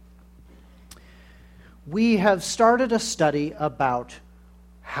We have started a study about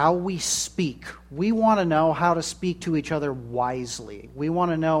how we speak. We want to know how to speak to each other wisely. We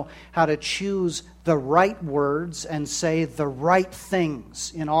want to know how to choose the right words and say the right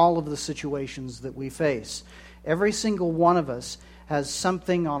things in all of the situations that we face. Every single one of us has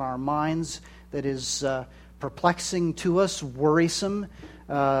something on our minds that is perplexing to us, worrisome,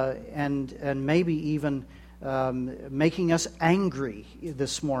 and maybe even making us angry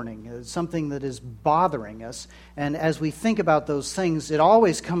this morning, something that is bothering us. And as we think about those things, it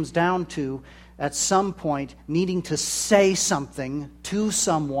always comes down to, at some point, needing to say something to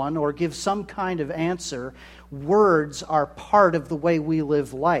someone or give some kind of answer. Words are part of the way we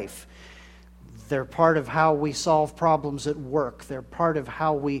live life. They're part of how we solve problems at work. They're part of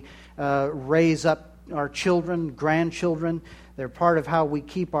how we raise up our children, grandchildren. They're part of how we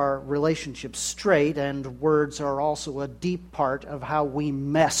keep our relationships straight, and words are also a deep part of how we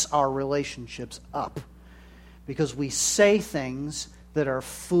mess our relationships up. Because we say things that are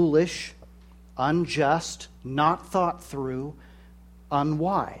foolish, unjust, not thought through,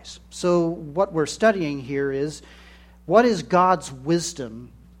 unwise. So what we're studying here is, what is God's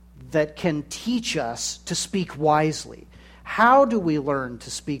wisdom that can teach us to speak wisely? How do we learn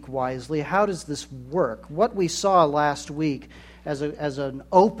to speak wisely? How does this work? What we saw last week as an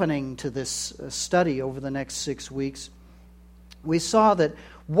opening to this study over the next 6 weeks, we saw that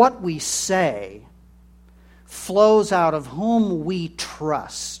what we say flows out of whom we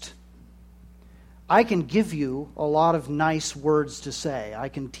trust. I can give you a lot of nice words to say. I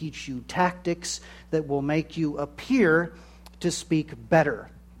can teach you tactics that will make you appear to speak better.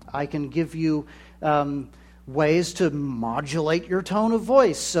 I can give you ways to modulate your tone of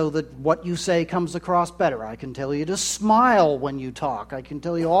voice so that what you say comes across better. I can tell you to smile when you talk. I can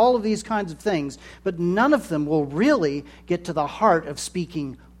tell you all of these kinds of things, but none of them will really get to the heart of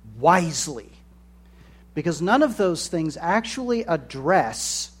speaking wisely, because none of those things actually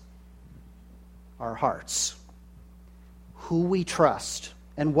address our hearts, who we trust,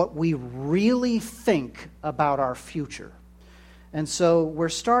 and what we really think about our future. And so we're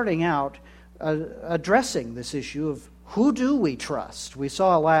starting out addressing this issue of who do we trust. We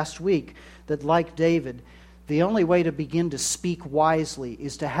saw last week that, like David, the only way to begin to speak wisely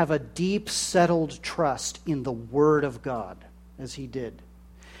is to have a deep, settled trust in the Word of God, as he did.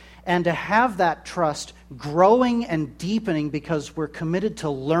 And to have that trust growing and deepening because we're committed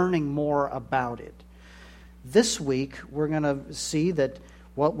to learning more about it. This week, we're going to see that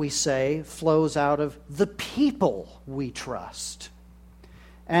what we say flows out of the people we trust.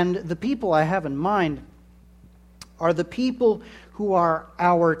 And the people I have in mind are the people who are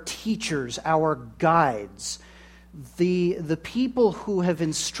our teachers, our guides, the people who have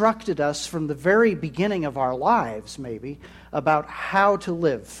instructed us from the very beginning of our lives, maybe, about how to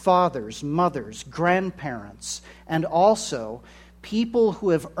live, fathers, mothers, grandparents, and also people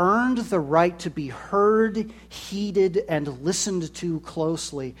who have earned the right to be heard, heeded, and listened to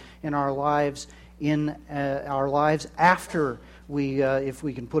closely in our lives after we, if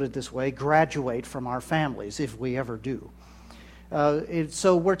we can put it this way, graduate from our families, if we ever do.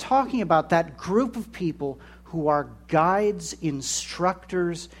 So we're talking about that group of people who are guides,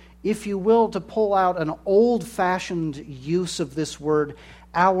 instructors, if you will, to pull out an old-fashioned use of this word,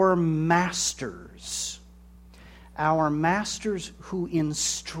 our masters. Our masters who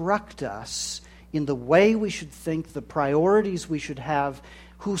instruct us in the way we should think, the priorities we should have,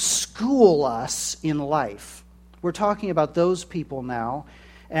 who school us in life. We're talking about those people now,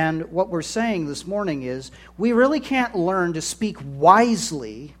 and what we're saying this morning is we really can't learn to speak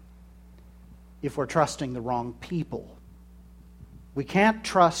wisely if we're trusting the wrong people. We can't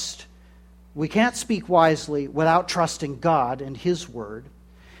speak wisely without trusting God and His Word,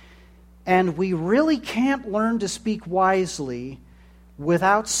 and we really can't learn to speak wisely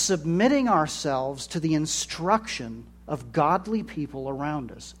without submitting ourselves to the instruction of godly people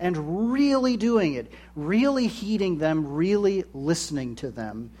around us, and really doing it, really heeding them, really listening to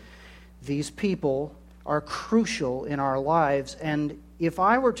them. These people are crucial in our lives, and if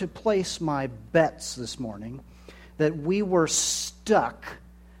I were to place my bets this morning that we were stuck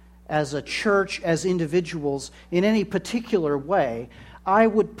as a church, as individuals, in any particular way, I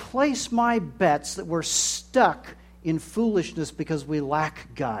would place my bets that we're stuck in foolishness because we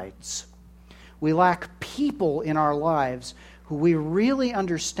lack guides. We lack people in our lives who we really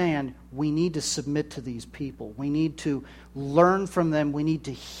understand we need to submit to these people. We need to learn from them. We need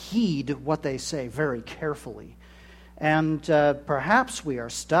to heed what they say very carefully. And perhaps we are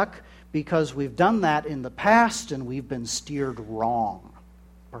stuck because we've done that in the past and we've been steered wrong.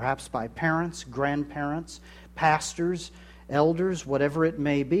 Perhaps by parents, grandparents, pastors, elders, whatever it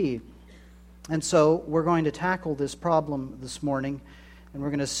may be. And so we're going to tackle this problem this morning, and we're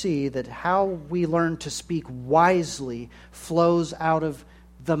going to see that how we learn to speak wisely flows out of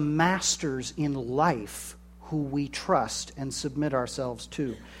the masters in life who we trust and submit ourselves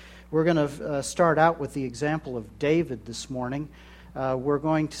to. We're going to start out with the example of David this morning. We're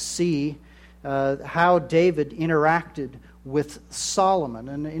going to see how David interacted with Solomon.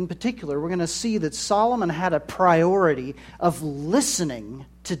 And in particular, we're going to see that Solomon had a priority of listening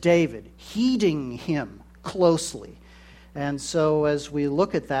to David, heeding him closely. And so as we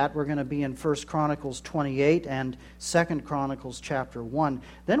look at that, we're going to be in 1 Chronicles 28 and 2 Chronicles chapter 1.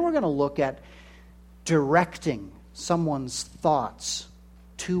 Then we're going to look at directing someone's thoughts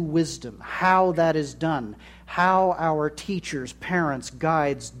to wisdom, how that is done, how our teachers, parents,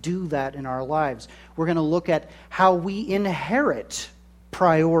 guides do that in our lives. We're going to look at how we inherit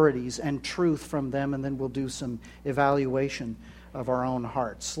priorities and truth from them, and then we'll do some evaluation of our own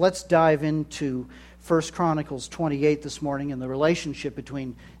hearts. Let's dive into 1 Chronicles 28 this morning and the relationship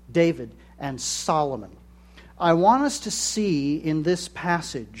between David and Solomon. I want us to see in this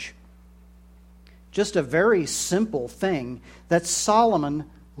passage just a very simple thing, that Solomon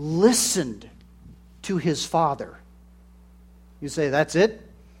listened to his father. You say, that's it?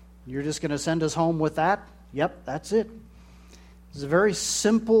 You're just going to send us home with that? Yep, that's it. It's a very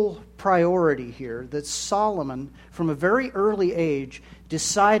simple priority here that Solomon, from a very early age,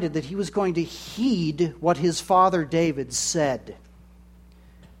 decided that he was going to heed what his father David said.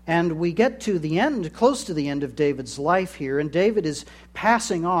 And we get to the end, close to the end of David's life here, and David is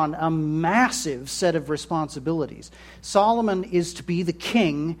passing on a massive set of responsibilities. Solomon is to be the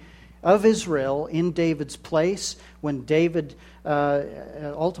king of Israel in David's place. When David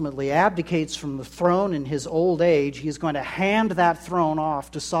ultimately abdicates from the throne in his old age, he is going to hand that throne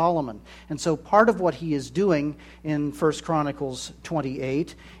off to Solomon. And so part of what he is doing in 1 Chronicles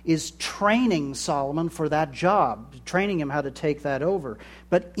 28 is training Solomon for that job, training him how to take that over.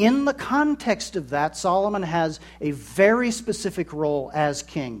 But in the context of that, Solomon has a very specific role as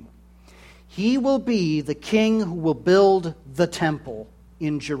king. He will be the king who will build the temple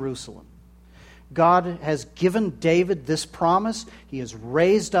in Jerusalem. God has given David this promise. He has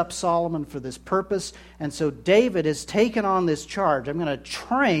raised up Solomon for this purpose. And so David has taken on this charge. I'm going to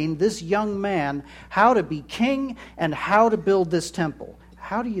train this young man how to be king and how to build this temple.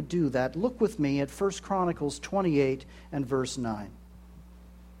 How do you do that? Look with me at 1 Chronicles 28 and verse 9.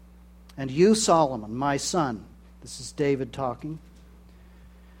 And you, Solomon, my son, this is David talking,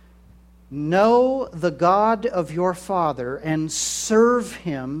 know the God of your father and serve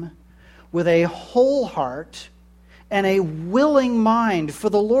him with a whole heart and a willing mind. For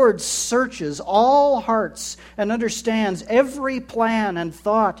the Lord searches all hearts and understands every plan and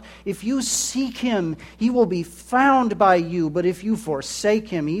thought. If you seek him, he will be found by you. But if you forsake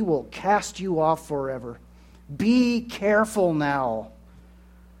him, he will cast you off forever. Be careful now,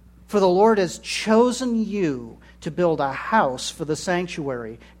 for the Lord has chosen you to build a house for the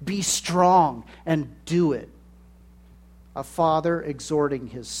sanctuary. Be strong and do it. A father exhorting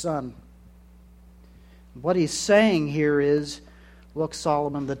his son. What he's saying here is, look,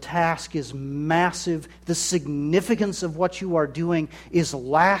 Solomon, the task is massive. The significance of what you are doing is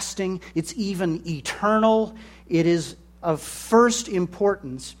lasting. It's even eternal. It is of first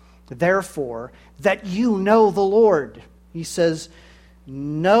importance, therefore, that you know the Lord. He says,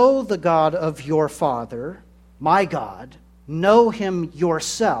 know the God of your father, my God, know him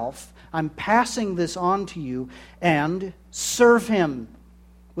yourself. I'm passing this on to you, and serve him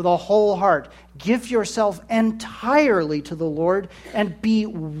with a whole heart. Give yourself entirely to the Lord and be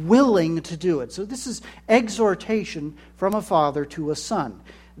willing to do it. So this is exhortation from a father to a son.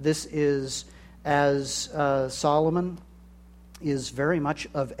 This is as Solomon is very much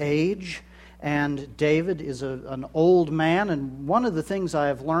of age, and David is an old man. And one of the things I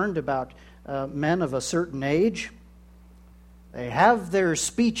have learned about men of a certain age, they have their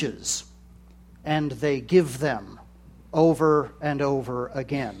speeches, and they give them over and over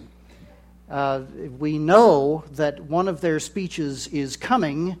again. We know that one of their speeches is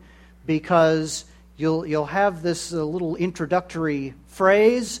coming because you'll have this little introductory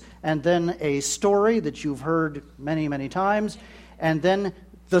phrase and then a story that you've heard many, many times, and then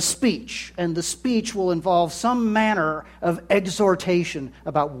the speech. And the speech will involve some manner of exhortation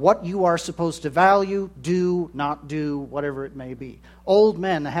about what you are supposed to value, do, not do, whatever it may be. Old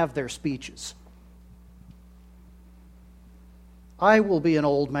men have their speeches. I will be an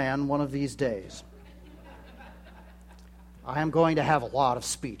old man one of these days. I am going to have a lot of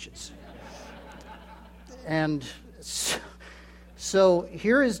speeches. And so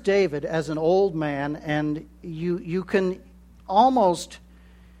here is David as an old man, and you can almost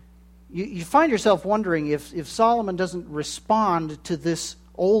You find yourself wondering if Solomon doesn't respond to this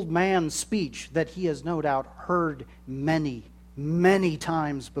old man's speech that he has no doubt heard many, many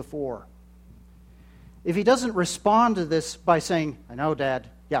times before. If he doesn't respond to this by saying, I know, Dad,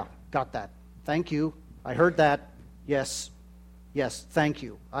 yeah, got that. Thank you. I heard that. Yes, thank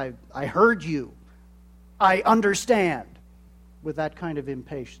you. I heard you. I understand. With that kind of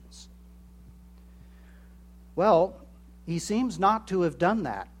impatience. Well, he seems not to have done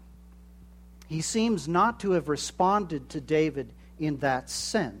that. He seems not to have responded to David in that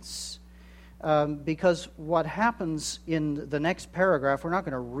sense. Because what happens in the next paragraph, we're not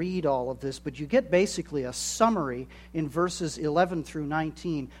going to read all of this, but you get basically a summary in verses 11 through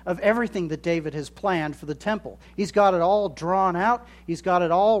 19 of everything that David has planned for the temple. He's got it all drawn out, he's got it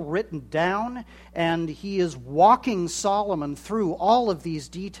all written down, and he is walking Solomon through all of these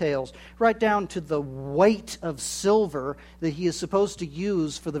details, right down to the weight of silver that he is supposed to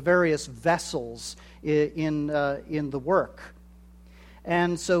use for the various vessels in the work.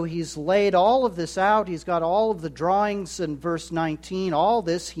 And so he's laid all of this out. He's got all of the drawings in verse 19. All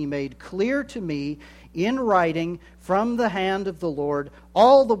this he made clear to me in writing from the hand of the Lord,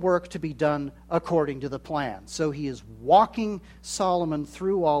 all the work to be done according to the plan. So he is walking Solomon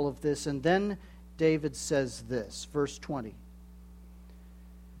through all of this. And then David says this, verse 20.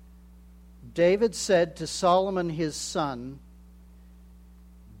 David said to Solomon his son,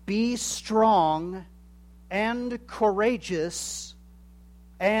 "Be strong and courageous,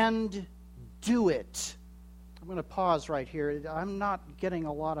 and do it." I'm going to pause right here. I'm not getting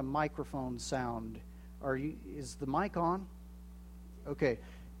a lot of microphone sound. Is the mic on? Okay.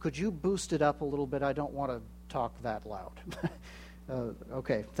 Could you boost it up a little bit? I don't want to talk that loud.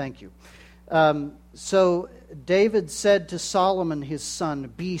 Okay, thank you. So David said to Solomon his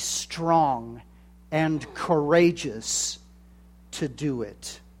son, "Be strong and courageous to do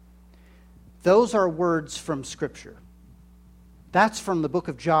it." Those are words from Scripture. That's from the book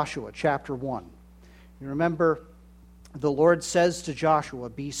of Joshua, chapter 1. You remember, the Lord says to Joshua,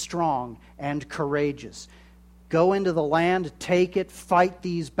 "Be strong and courageous. Go into the land, take it, fight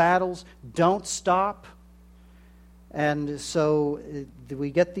these battles, don't stop." And so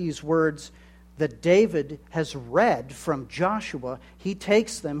we get these words that David has read from Joshua. He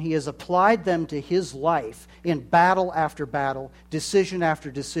takes them, he has applied them to his life in battle after battle, decision after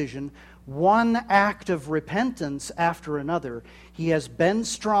decision, one act of repentance after another. He has been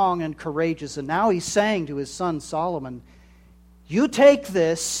strong and courageous, and now he's saying to his son Solomon, you take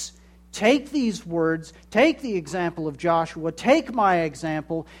this, take these words, take the example of Joshua, take my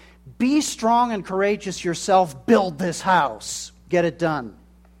example, be strong and courageous yourself, build this house, get it done.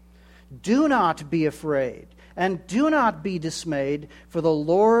 Do not be afraid, and do not be dismayed, for the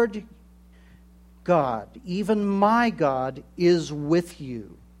Lord God, even my God, is with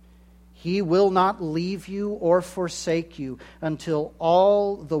you. He will not leave you or forsake you until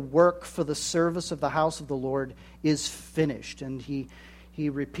all the work for the service of the house of the Lord is finished. And he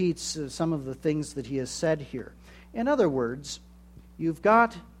repeats some of the things that he has said here. In other words, you've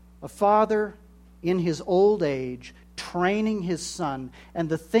got a father in his old age training his son, and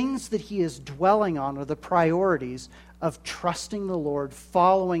the things that he is dwelling on are the priorities of trusting the Lord,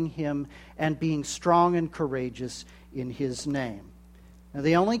 following him, and being strong and courageous in his name. Now,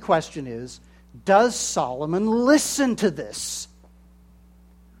 the only question is, does Solomon listen to this?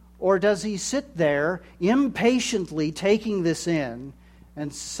 Or does he sit there impatiently taking this in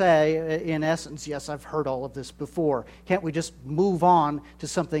and say, in essence, yes, I've heard all of this before. Can't we just move on to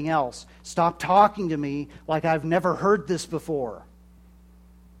something else? Stop talking to me like I've never heard this before.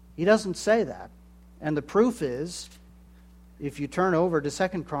 He doesn't say that. And the proof is, if you turn over to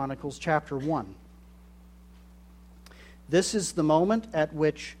 2 Chronicles chapter 1. This is the moment at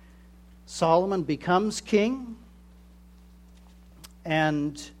which Solomon becomes king,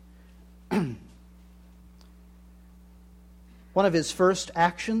 and one of his first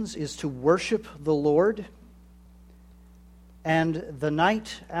actions is to worship the Lord. And the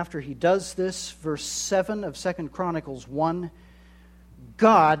night after he does this, verse 7 of 2 Chronicles 1,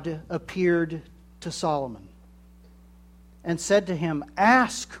 God appeared to Solomon and said to him,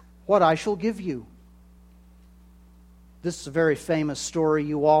 "Ask what I shall give you." This is a very famous story.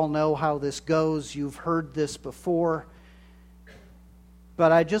 You all know how this goes. You've heard this before.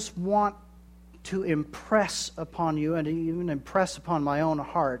 But I just want to impress upon you, and even impress upon my own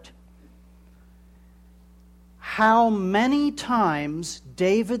heart, how many times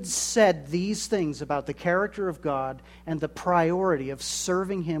David said these things about the character of God and the priority of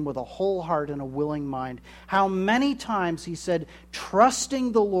serving him with a whole heart and a willing mind. How many times he said,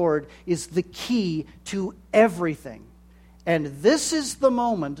 trusting the Lord is the key to everything. And this is the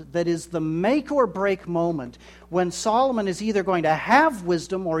moment that is the make or break moment when Solomon is either going to have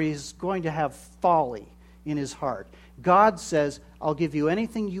wisdom or he's going to have folly in his heart. God says, I'll give you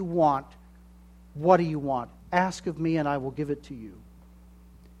anything you want. What do you want? Ask of me and I will give it to you.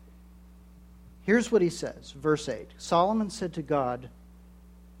 Here's what he says, verse 8. Solomon said to God,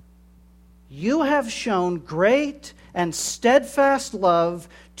 you have shown great and steadfast love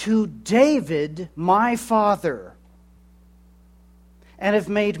to David, my father, and have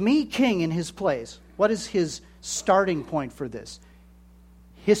made me king in his place. What is his starting point for this?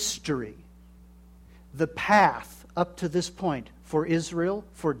 History. The path up to this point for Israel,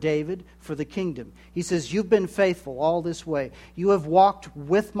 for David, for the kingdom. He says, you've been faithful all this way. You have walked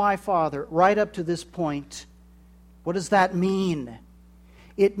with my father right up to this point. What does that mean?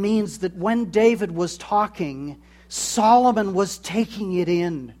 It means that when David was talking, Solomon was taking it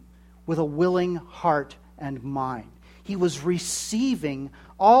in with a willing heart and mind. He was receiving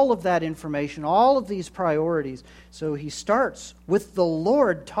all of that information, all of these priorities. So he starts with the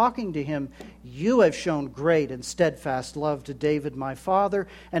Lord talking to him. You have shown great and steadfast love to David my father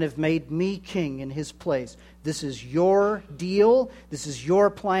and have made me king in his place. This is your deal. This is your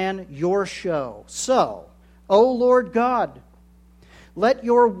plan, your show. So, O Lord God, let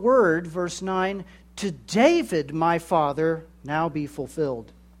your word, verse 9, to David my father now be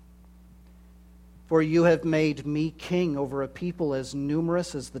fulfilled. For you have made me king over a people as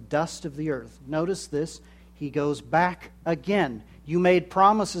numerous as the dust of the earth. Notice this. He goes back again. You made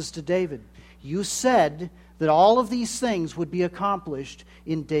promises to David. You said that all of these things would be accomplished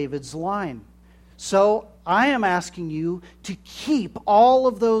in David's line. So I am asking you to keep all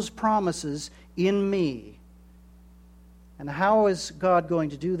of those promises in me. And how is God going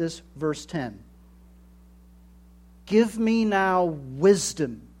to do this? Verse 10. Give me now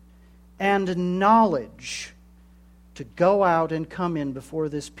wisdom and knowledge to go out and come in before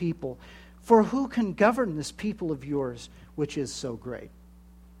this people. For who can govern this people of yours, which is so great?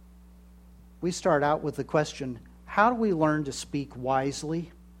 We start out with the question, how do we learn to speak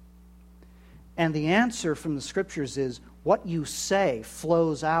wisely? And the answer from the Scriptures is, what you say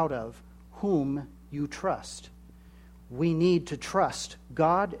flows out of whom you trust. We need to trust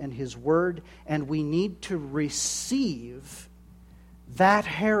God and His Word, and we need to receive that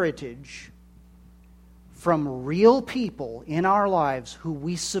heritage from real people in our lives who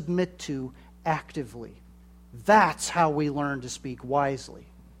we submit to actively. That's how we learn to speak wisely.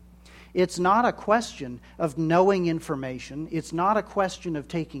 It's not a question of knowing information. It's not a question of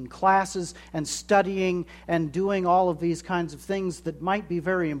taking classes and studying and doing all of these kinds of things that might be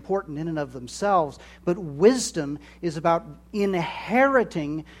very important in and of themselves. But wisdom is about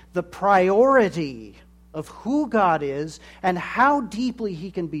inheriting the priority of who God is and how deeply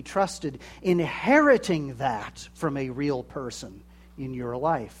He can be trusted, inheriting that from a real person in your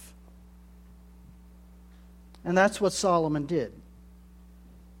life. And that's what Solomon did.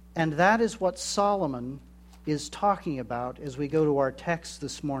 And that is what Solomon is talking about as we go to our text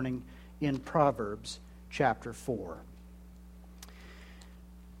this morning in Proverbs chapter 4.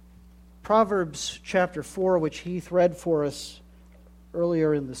 Proverbs chapter 4, which Heath read for us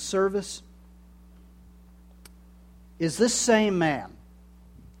earlier in the service, is this same man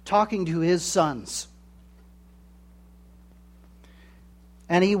talking to his sons.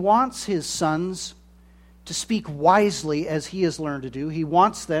 And he wants his sons to speak wisely as he has learned to do. He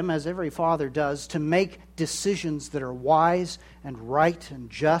wants them, as every father does, to make decisions that are wise and right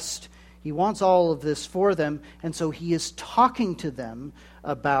and just. He wants all of this for them, and so he is talking to them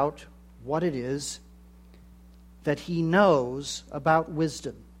about what it is that he knows about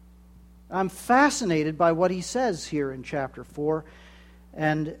wisdom. I'm fascinated by what he says here in chapter 4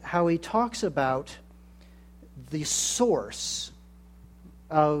 and how he talks about the source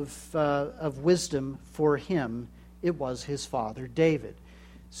of wisdom for him. It was his father David.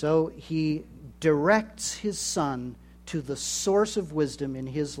 So he directs his son to the source of wisdom in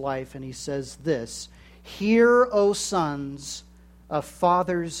his life, and he says this, "Hear, O sons, a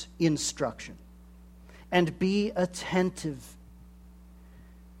father's instruction, and be attentive."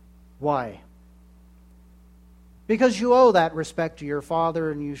 Why? Because you owe that respect to your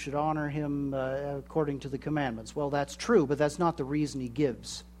father and you should honor him according to the commandments. Well, that's true, but that's not the reason he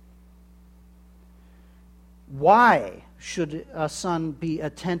gives. Why should a son be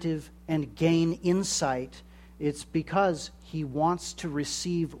attentive and gain insight? It's because he wants to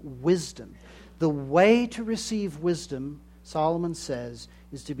receive wisdom. The way to receive wisdom, Solomon says,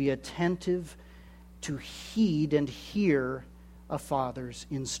 is to be attentive, to heed and hear a father's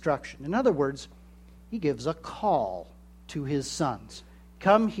instruction. In other words, he gives a call to his sons.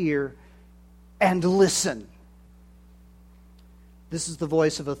 Come here and listen. This is the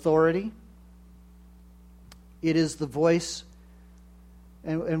voice of authority. It is the voice,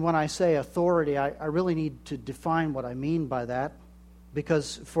 and when I say authority, I really need to define what I mean by that,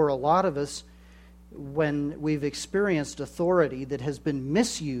 because for a lot of us, when we've experienced authority that has been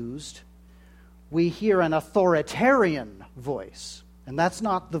misused, we hear an authoritarian voice, and that's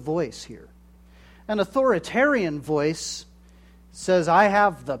not the voice here. An authoritarian voice says, I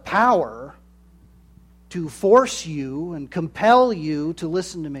have the power to force you and compel you to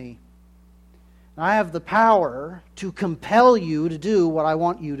listen to me. I have the power to compel you to do what I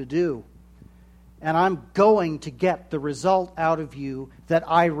want you to do. And I'm going to get the result out of you that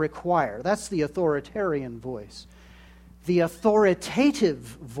I require. That's the authoritarian voice. The authoritative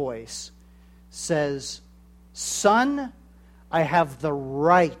voice says, Son, I have the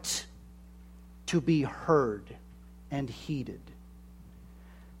right to be heard and heeded.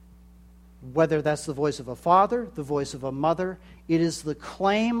 Whether that's the voice of a father, the voice of a mother, it is the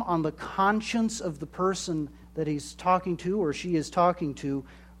claim on the conscience of the person that he's talking to or she is talking to,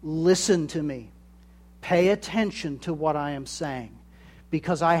 listen to me. Pay attention to what I am saying,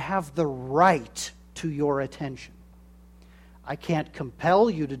 because I have the right to your attention. I can't compel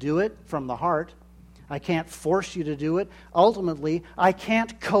you to do it from the heart. I can't force you to do it. Ultimately, I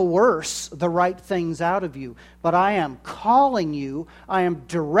can't coerce the right things out of you. But I am calling you, I am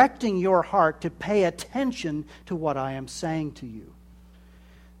directing your heart to pay attention to what I am saying to you.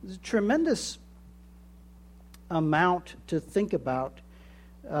 There's a tremendous amount to think about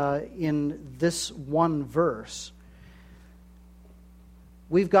in this one verse.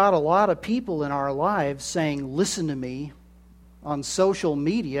 We've got a lot of people in our lives saying, listen to me. On social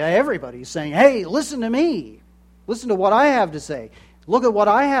media, everybody's saying, hey, listen to me. Listen to what I have to say. Look at what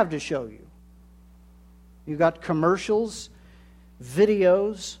I have to show you. You've got commercials,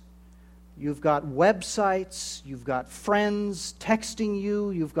 videos, you've got websites, you've got friends texting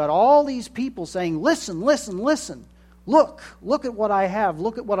you, you've got all these people saying, listen, listen, listen. Look at what I have.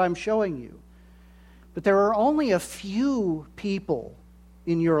 Look at what I'm showing you. But there are only a few people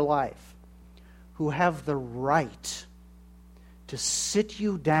in your life who have the right to sit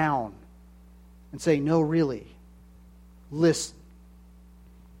you down and say, no, really, listen,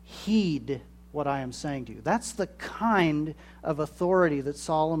 heed what I am saying to you. That's the kind of authority that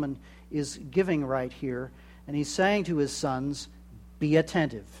Solomon is giving right here. And he's saying to his sons, be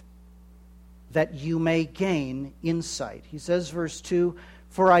attentive, that you may gain insight. He says, verse 2,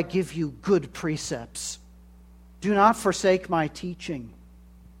 for I give you good precepts. Do not forsake my teaching.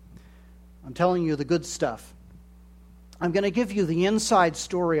 I'm telling you the good stuff. I'm going to give you the inside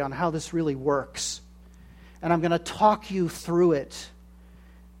story on how this really works. And I'm going to talk you through it.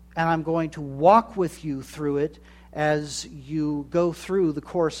 And I'm going to walk with you through it as you go through the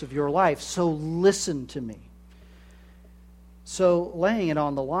course of your life. So listen to me. So laying it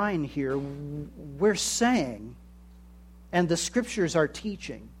on the line here, we're saying, and the Scriptures are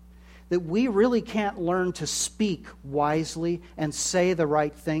teaching, that we really can't learn to speak wisely and say the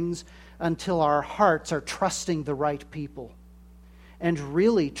right things until our hearts are trusting the right people and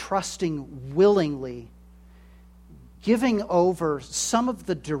really trusting willingly, giving over some of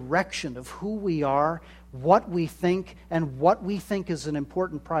the direction of who we are, what we think, and what we think is an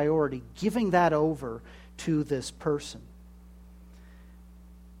important priority, giving that over to this person.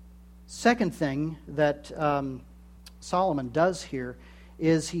 Second thing that Solomon does here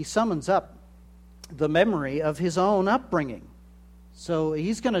is he summons up the memory of his own upbringing. So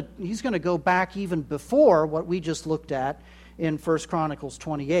he's going to go back even before what we just looked at in 1 Chronicles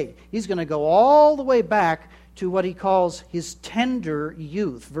 28. He's going to go all the way back to what he calls his tender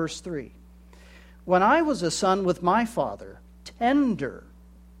youth, verse 3. When I was a son with my father, tender.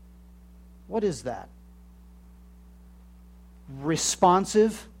 What is that?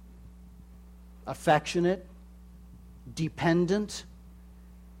 Responsive, affectionate, dependent,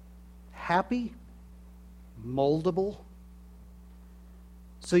 happy, moldable.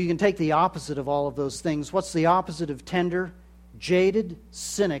 So you can take the opposite of all of those things. What's the opposite of tender? Jaded,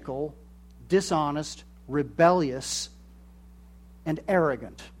 cynical, dishonest, rebellious, and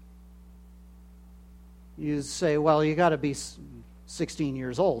arrogant. You say, well, you got to be 16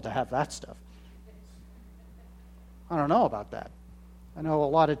 years old to have that stuff. I don't know about that. I know a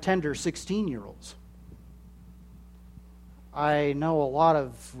lot of tender 16-year-olds. I know a lot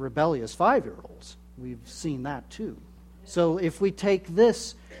of rebellious 5-year-olds. We've seen that too. So if we take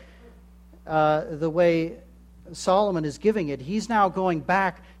this the way Solomon is giving it, he's now going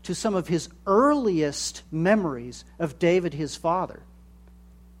back to some of his earliest memories of David, his father.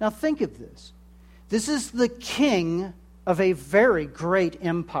 Now think of this. This is the king of a very great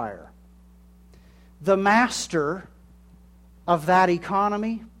empire. The master of that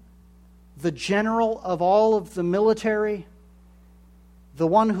economy, the general of all of the military, the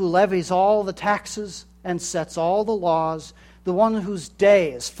one who levies all the taxes and sets all the laws, the one whose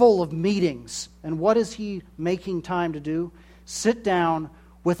day is full of meetings. And what is he making time to do? Sit down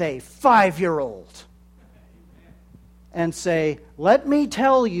with a 5-year-old and say, "Let me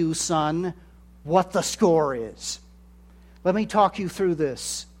tell you, son, what the score is. Let me talk you through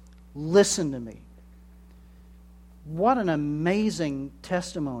this. Listen to me." What an amazing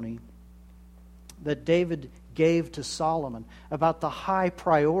testimony that David gave to Solomon about the high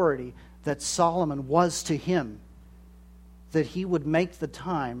priority that Solomon was to him, that he would make the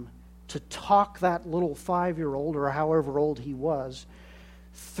time to talk that little 5-year-old, or however old he was,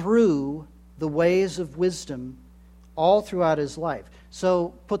 through the ways of wisdom all throughout his life.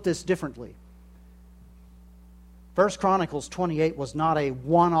 So, put this differently. 1 Chronicles 28 was not a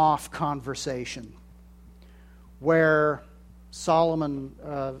one-off conversation where Solomon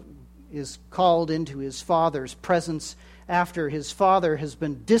is called into his father's presence after his father has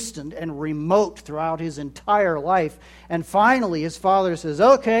been distant and remote throughout his entire life. And finally his father says,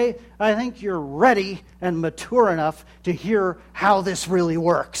 "Okay, I think you're ready and mature enough to hear how this really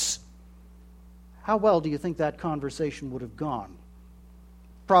works." How well do you think that conversation would have gone?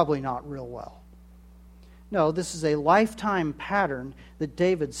 Probably not real well. No, this is a lifetime pattern that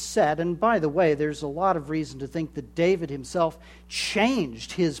David set. And by the way, there's a lot of reason to think that David himself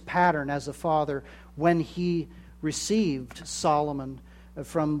changed his pattern as a father when he received Solomon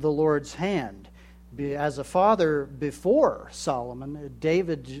from the Lord's hand. As a father before Solomon,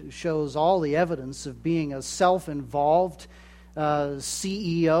 David shows all the evidence of being a self-involved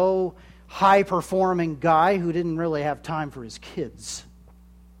CEO, high-performing guy who didn't really have time for his kids.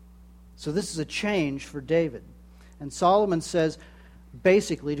 So this is a change for David. And Solomon says,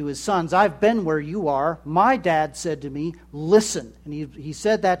 basically to his sons, "I've been where you are. My dad said to me, 'Listen.'" And he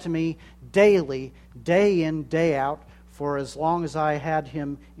said that to me daily, day in, day out, for as long as I had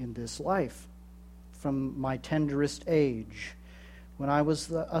him in this life, from my tenderest age. When I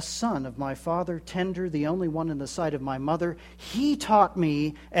was a son of my father, tender, the only one in the sight of my mother, he taught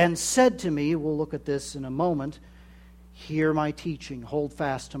me and said to me," we'll look at this in a moment, "Hear my teaching, hold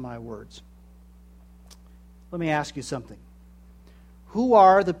fast to my words." Let me ask you something. Who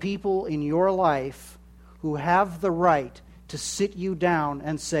are the people in your life who have the right to sit you down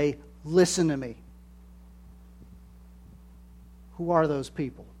and say, "Listen to me"? Who are those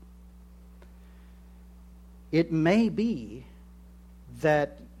people? It may be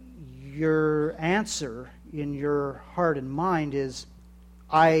that your answer in your heart and mind is,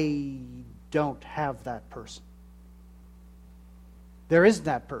 "I don't have that person. There isn't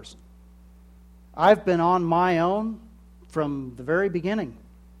that person. I've been on my own from the very beginning.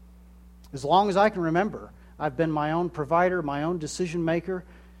 As long as I can remember, I've been my own provider, my own decision maker."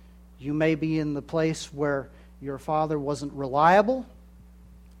 You may be in the place where your father wasn't reliable,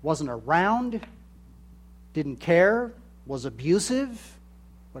 wasn't around, didn't care, was abusive,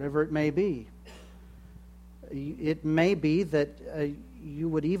 whatever it may be. It may be that you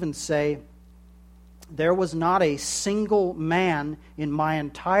would even say, "There was not a single man in my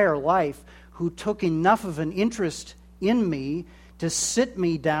entire life who took enough of an interest in me to sit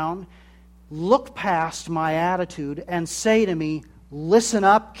me down, look past my attitude, and say to me, 'Listen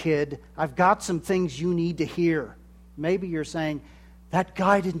up, kid, I've got some things you need to hear.'" Maybe you're saying, "That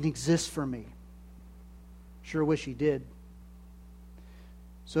guy didn't exist for me. Sure wish he did."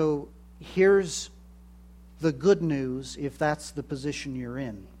 So here's the good news if that's the position you're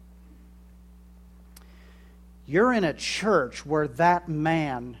in. You're in a church where that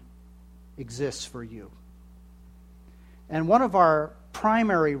man exists for you. And one of our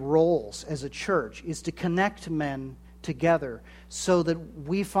primary roles as a church is to connect men together so that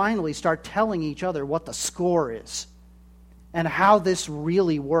we finally start telling each other what the score is and how this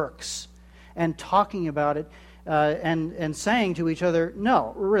really works, and talking about it and saying to each other,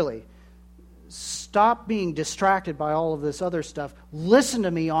 "No, really, stop being distracted by all of this other stuff. Listen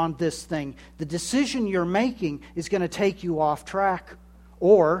to me on this thing. The decision you're making is going to take you off track,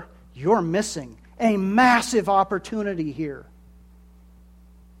 or you're missing a massive opportunity here."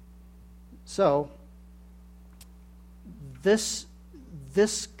 So, this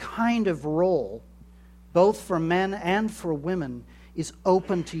kind of role, both for men and for women, is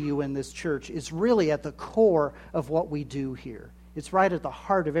open to you in this church. It's really at the core of what we do here. It's right at the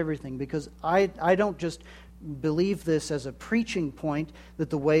heart of everything, because I don't just believe this as a preaching point, that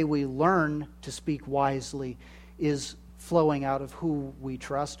the way we learn to speak wisely is flowing out of who we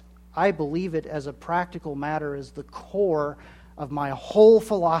trust. I believe it as a practical matter, as the core of my whole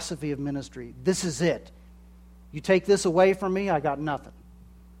philosophy of ministry. This is it. You take this away from me, I got nothing.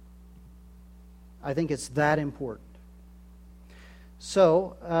 I think it's that important.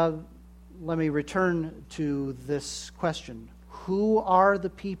 So, let me return to this question. Who are the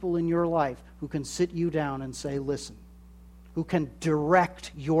people in your life who can sit you down and say, listen, who can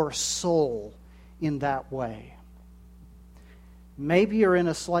direct your soul in that way? Maybe you're in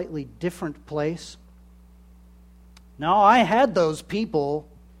a slightly different place. No, I had those people,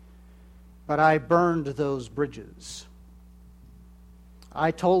 but I burned those bridges.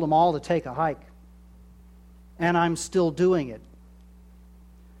 I told them all to take a hike, and I'm still doing it.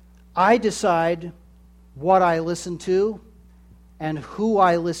 I decide what I listen to and who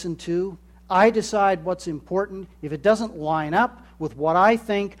I listen to. I decide what's important. If it doesn't line up with what I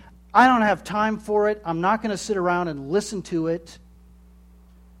think, I don't have time for it. I'm not going to sit around and listen to it.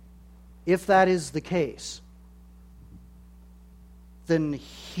 If that is the case, then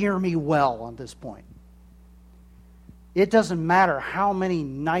hear me well on this point. It doesn't matter how many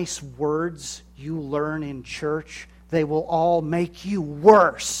nice words you learn in church, they will all make you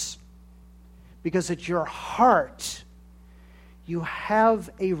worse. Because at your heart, you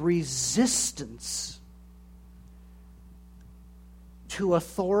have a resistance to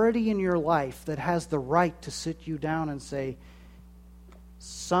authority in your life that has the right to sit you down and say,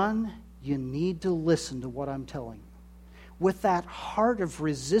 son, you need to listen to what I'm telling you. With that heart of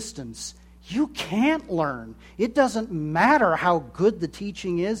resistance, you can't learn. It doesn't matter how good the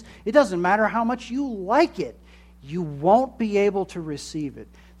teaching is. It doesn't matter how much you like it. You won't be able to receive it.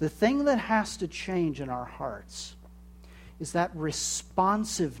 The thing that has to change in our hearts is that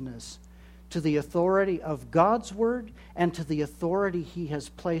responsiveness to the authority of God's Word and to the authority He has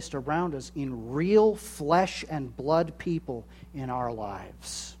placed around us in real flesh and blood people in our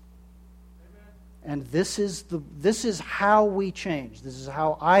lives. And this is how we change. This is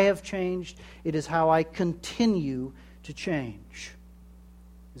how I have changed. It is how I continue to change.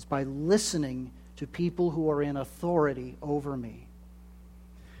 Is by listening to people who are in authority over me.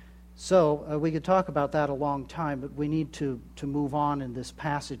 So we could talk about that a long time, but we need to move on in this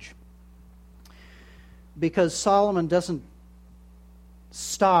passage. Because Solomon doesn't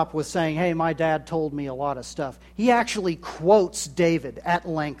stop with saying, hey, my dad told me a lot of stuff. He actually quotes David at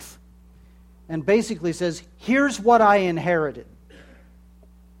length and basically says, here's what I inherited.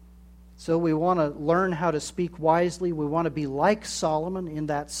 So we want to learn how to speak wisely. We want to be like Solomon in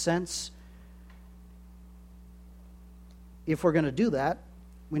that sense. If we're going to do that,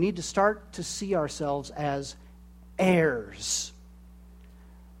 we need to start to see ourselves as heirs,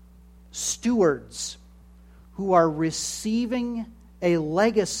 stewards who are receiving a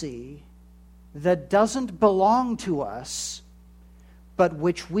legacy that doesn't belong to us, but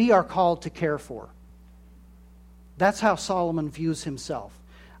which we are called to care for. That's how Solomon views himself.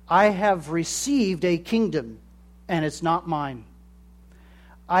 I have received a kingdom, and it's not mine.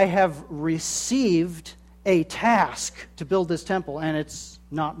 I have received a task to build this temple, and it's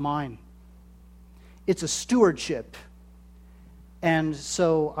not mine. It's a stewardship. And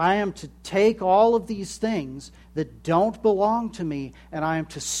so I am to take all of these things that don't belong to me, and I am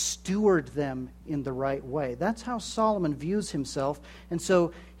to steward them in the right way. That's how Solomon views himself. And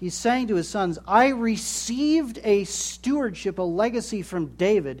so he's saying to his sons, I received a stewardship, a legacy from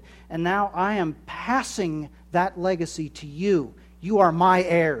David, and now I am passing that legacy to you. You are my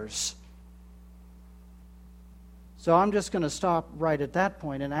heirs. So I'm just going to stop right at that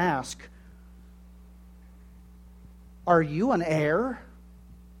point and ask, are you an heir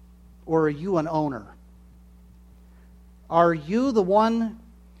or are you an owner? Are you the one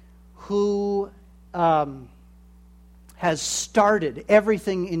who has started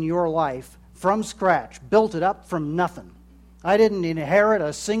everything in your life from scratch, built it up from nothing? I didn't inherit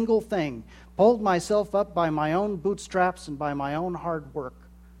a single thing, pulled myself up by my own bootstraps and by my own hard work.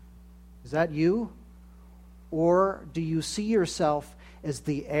 Is that you? Or do you see yourself as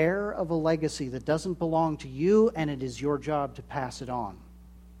the heir of a legacy that doesn't belong to you, and it is your job to pass it on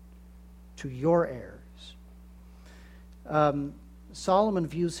to your heirs? Solomon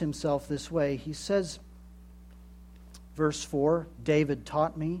views himself this way. He says, verse 4, David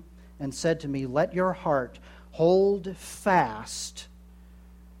taught me and said to me, let your heart hold fast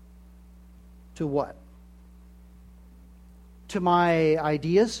to what? To my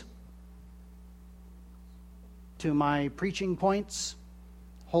ideas? To my preaching points?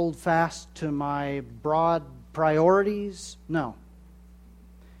 Hold fast to my broad priorities? No.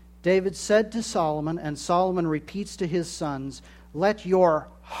 David said to Solomon, and Solomon repeats to his sons, let your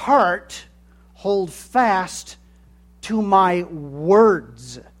heart hold fast to my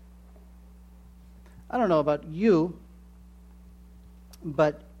words. I don't know about you,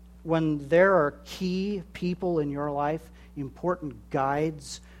 but when there are key people in your life, important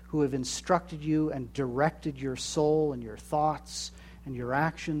guides who have instructed you and directed your soul and your thoughts and your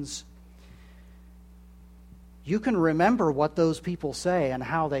actions, you can remember what those people say and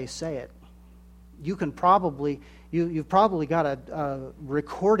how they say it. You can probably, you've probably got a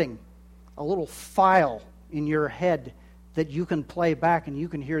recording, a little file in your head that you can play back, and you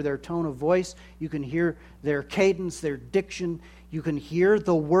can hear their tone of voice, you can hear their cadence, their diction, you can hear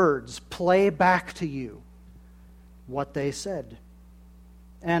the words play back to you what they said.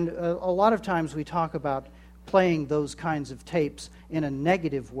 And a lot of times we talk about playing those kinds of tapes in a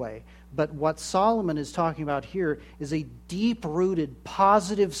negative way. But what Solomon is talking about here is a deep-rooted,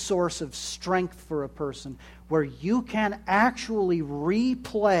 positive source of strength for a person where you can actually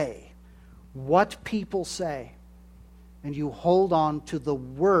replay what people say, and you hold on to the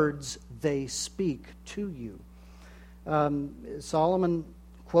words they speak to you. Solomon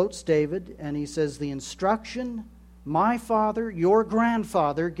quotes David, and he says, "The instruction my father, your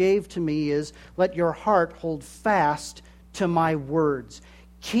grandfather, gave to me is, let your heart hold fast to my words.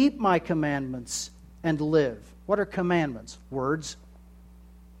 Keep my commandments and live." What are commandments? Words.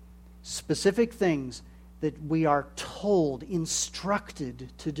 Specific things that we are told,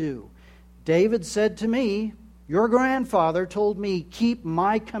 instructed to do. David said to me, your grandfather told me, keep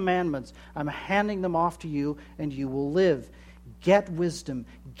my commandments. I'm handing them off to you, and you will live. Get wisdom.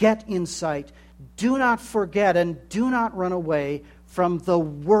 Get insight. Do not forget and do not run away from the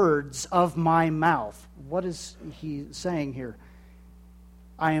words of my mouth. What is he saying here?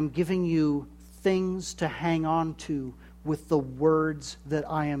 I am giving you things to hang on to with the words that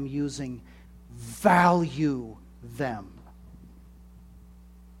I am using. Value them.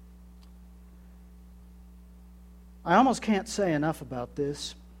 I almost can't say enough about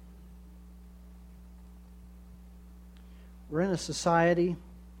this. We're in a society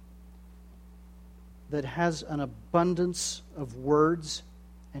that has an abundance of words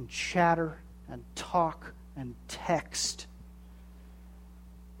and chatter and talk and text.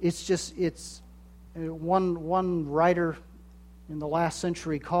 It's one writer in the last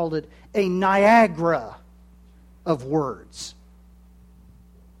century called it a Niagara of words.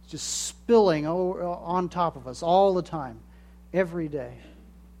 It's just spilling on top of us all the time, every day.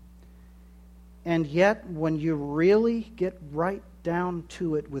 And yet, when you really get right down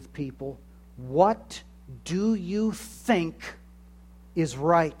to it with people, what do you think is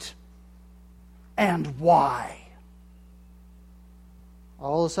right? And why?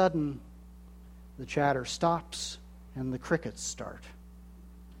 All of a sudden, the chatter stops and the crickets start.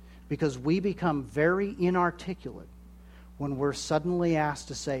 Because we become very inarticulate when we're suddenly asked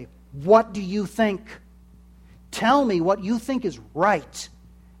to say, what do you think? Tell me what you think is right,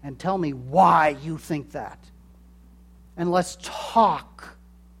 and tell me why you think that. And let's talk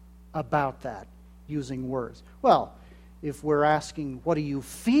about that using words. Well, if we're asking, what do you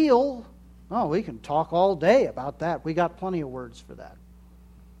feel? Oh, we can talk all day about that. We got plenty of words for that.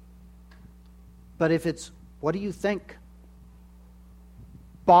 But if it's, what do you think?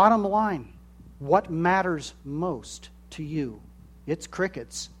 Bottom line, what matters most to you? It's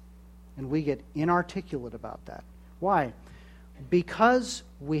crickets. And we get inarticulate about that. Why? Because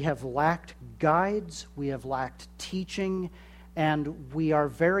we have lacked guides, we have lacked teaching, and we are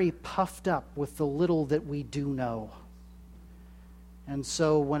very puffed up with the little that we do know. And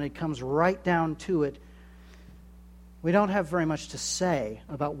so when it comes right down to it, we don't have very much to say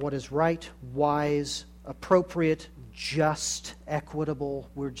about what is right, wise, appropriate, just, equitable.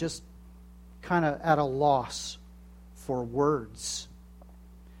 We're just kind of at a loss for words.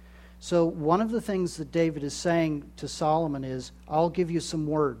 So one of the things that David is saying to Solomon is, I'll give you some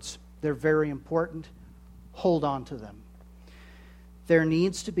words. They're very important. Hold on to them. There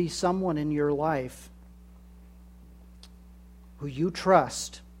needs to be someone in your life who you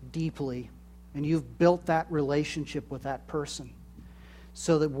trust deeply, and you've built that relationship with that person,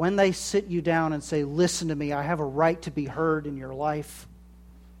 so that when they sit you down and say, listen to me, I have a right to be heard in your life,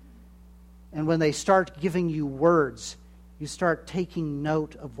 and when they start giving you words, you start taking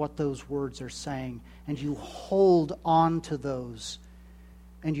note of what those words are saying, and you hold on to those,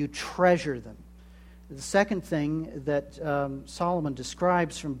 and you treasure them. The second thing that Solomon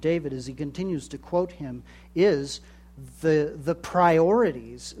describes from David as he continues to quote him is the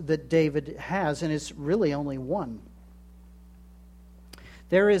priorities that David has, and it's really only one.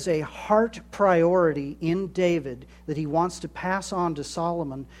 There is a heart priority in David that he wants to pass on to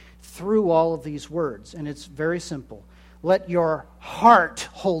Solomon through all of these words, and it's very simple. Let your heart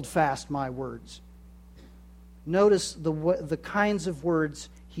hold fast my words. Notice the kinds of words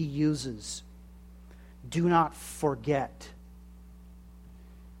he uses. Do not forget.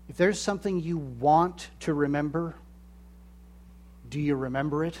 If there's something you want to remember, do you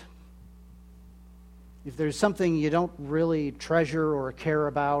remember it? If there's something you don't really treasure or care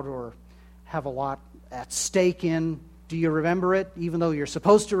about or have a lot at stake in, do you remember it even though you're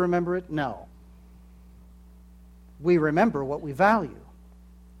supposed to remember it? No. We remember what we value.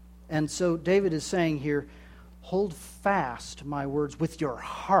 And so David is saying here, hold fast my words with your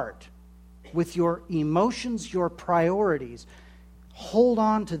heart, with your emotions, your priorities. Hold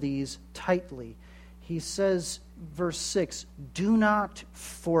on to these tightly. He says, verse 6, do not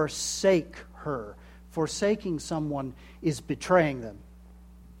forsake her. Forsaking someone is betraying them,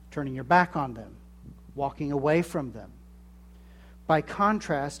 turning your back on them, walking away from them. By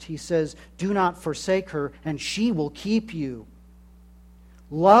contrast, he says, do not forsake her, and she will keep you.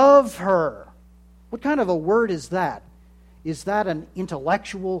 Love her. What kind of a word is that? Is that an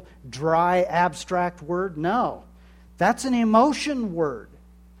intellectual, dry, abstract word? No. That's an emotion word.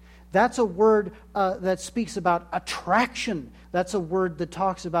 That's a word that speaks about attraction. That's a word that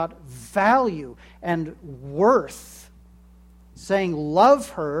talks about value and worth. Saying, love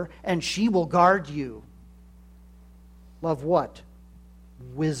her and she will guard you. Love what?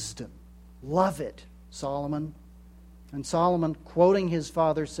 Wisdom. Love it, Solomon. And Solomon, quoting his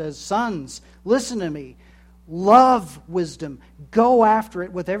father, says, sons, listen to me. Love wisdom. Go after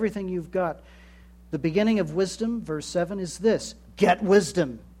it with everything you've got. The beginning of wisdom, verse 7, is this. Get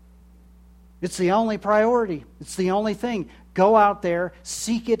wisdom. It's the only priority. It's the only thing. Go out there,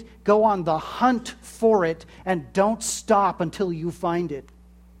 seek it, go on the hunt for it, and don't stop until you find it.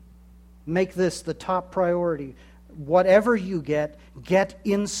 Make this the top priority. Whatever you get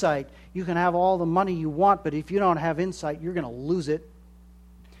insight. You can have all the money you want, but if you don't have insight, you're going to lose it.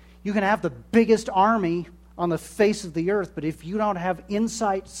 You can have the biggest army on the face of the earth, but if you don't have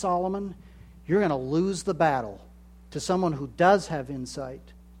insight, Solomon, you're going to lose the battle to someone who does have insight.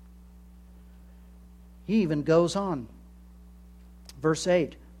 He even goes on. Verse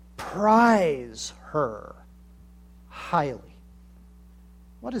 8, prize her highly.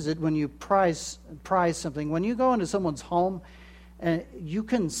 What is it when you prize something? When you go into someone's home, you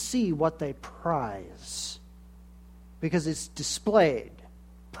can see what they prize because it's displayed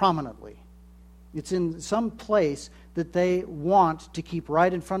prominently. It's in some place that they want to keep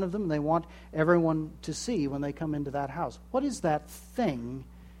right in front of them. They want everyone to see when they come into that house. What is that thing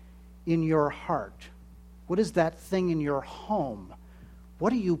in your heart? What is that thing in your home?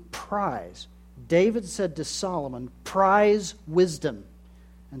 What do you prize? David said to Solomon, prize wisdom.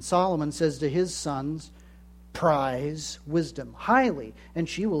 And Solomon says to his sons, prize wisdom highly, and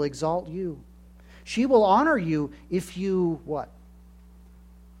she will exalt you. She will honor you if you, what?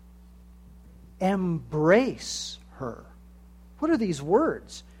 Embrace her. What are these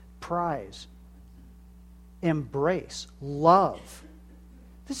words? Prize, embrace, love.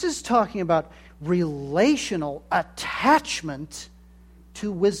 This is talking about relational attachment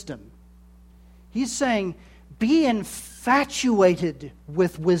to wisdom. He's saying, be infatuated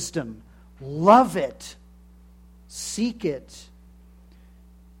with wisdom. Love it. Seek it.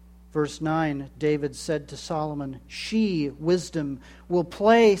 Verse 9, David said to Solomon, she, wisdom, will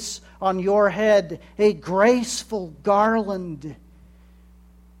place on your head a graceful garland.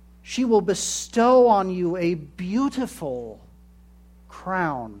 She will bestow on you a beautiful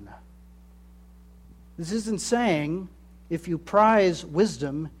crown. This isn't saying if you prize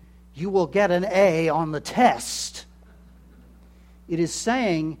wisdom, you will get an A on the test. It is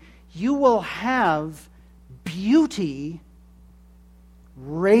saying you will have beauty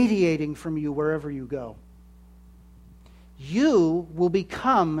radiating from you wherever you go. You will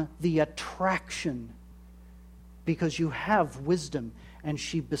become the attraction because you have wisdom, and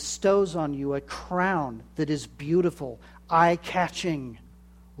she bestows on you a crown that is beautiful, eye-catching,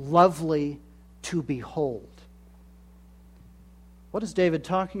 lovely to behold. What is David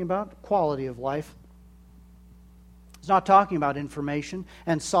talking about? Quality of life. He's not talking about information.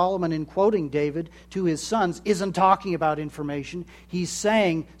 And Solomon, in quoting David to his sons, isn't talking about information. He's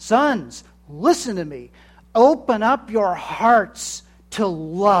saying, sons, listen to me. Open up your hearts to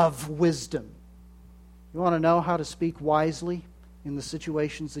love wisdom. You want to know how to speak wisely in the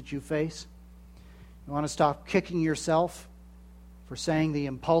situations that you face? You want to stop kicking yourself for saying the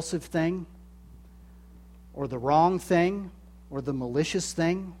impulsive thing or the wrong thing or the malicious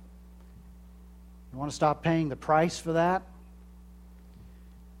thing? You want to stop paying the price for that?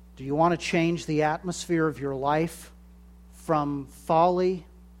 Do you want to change the atmosphere of your life from folly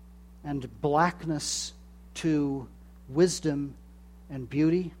and blackness to wisdom and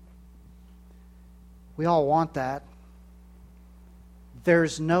beauty? We all want that.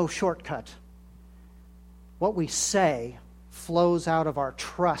 There's no shortcut. What we say flows out of our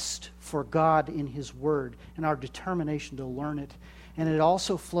trust for God in His Word and our determination to learn it. And it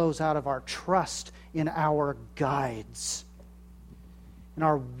also flows out of our trust in our guides and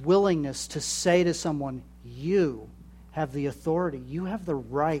our willingness to say to someone, you have the authority, you have the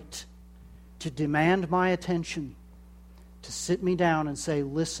right to demand my attention, to sit me down and say,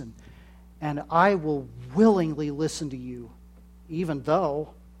 listen, and I will willingly listen to you, even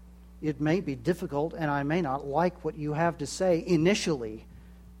though it may be difficult and I may not like what you have to say initially,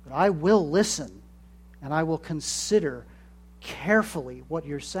 but I will listen and I will consider carefully what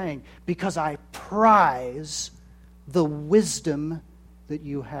you're saying because I prize the wisdom that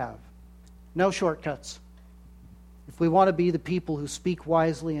you have. No shortcuts. If we want to be the people who speak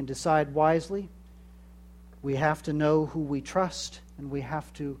wisely and decide wisely, we have to know who we trust and we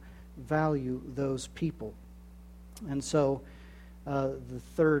have to value those people. And so the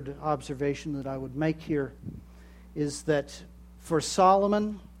third observation that I would make here is that for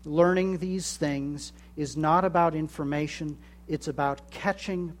Solomon, learning these things is not about information, it's about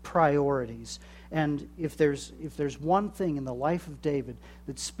catching priorities. And if there's one thing in the life of David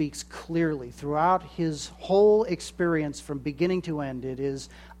that speaks clearly throughout his whole experience from beginning to end, it is,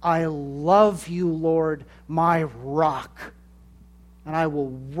 I love you, Lord, my rock, and I will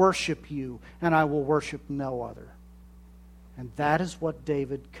worship you, and I will worship no other. And that is what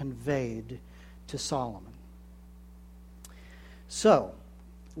David conveyed to Solomon. So,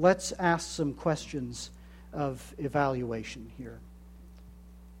 let's ask some questions of evaluation here.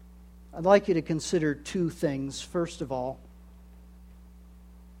 I'd like you to consider two things. First of all,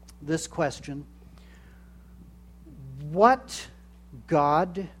 this question: what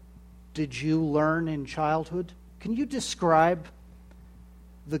God did you learn in childhood? Can you describe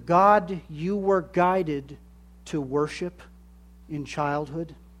the God you were guided to worship in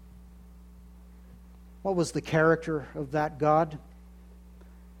childhood? What was the character of that God?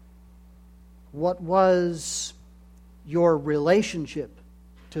 What was your relationship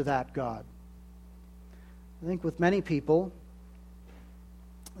to that God? I think with many people,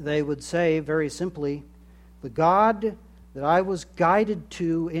 they would say very simply, the God that I was guided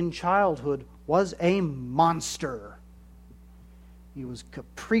to in childhood was a monster. He was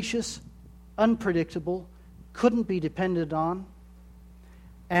capricious, unpredictable, couldn't be depended on,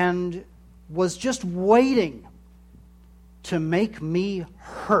 and was just waiting to make me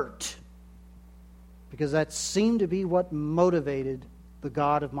hurt, because that seemed to be what motivated the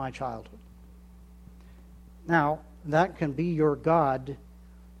God of my childhood. Now, that can be your God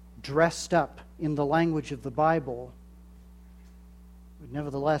dressed up in the language of the Bible, but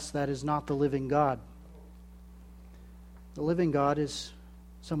nevertheless, that is not the living God. The living God is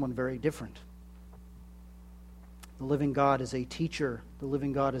someone very different. The living God is a teacher. The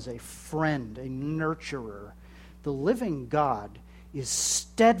living God is a friend, a nurturer. The living God is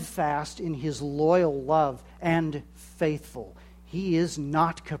steadfast in His loyal love and faithful. He is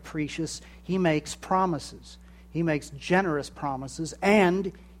not capricious. He makes promises. He makes generous promises,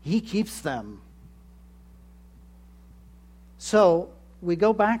 and He keeps them. So, we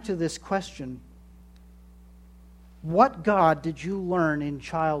go back to this question: what God did you learn in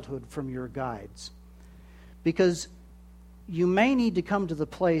childhood from your guides? Because you may need to come to the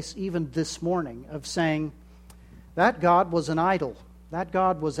place, even this morning, of saying, that God was an idol. That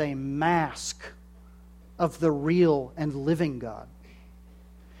God was a mask of the real and living God.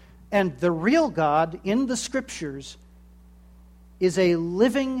 And the real God in the Scriptures is a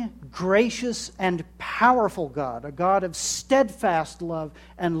living, gracious, and powerful God, a God of steadfast love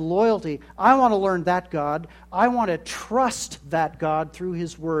and loyalty. I want to learn that God. I want to trust that God through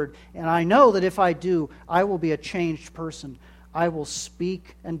His Word. And I know that if I do, I will be a changed person. I will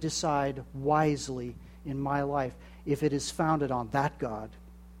speak and decide wisely in my life if it is founded on that God.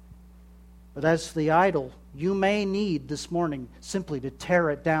 But as for the idol, you may need this morning simply to tear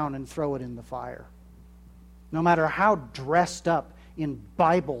it down and throw it in the fire. No matter how dressed up in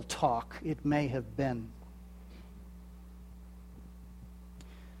Bible talk it may have been.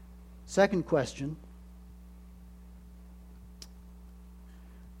 Second question: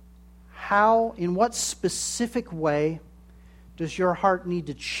 in what specific way does your heart need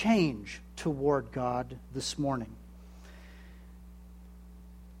to change toward God this morning?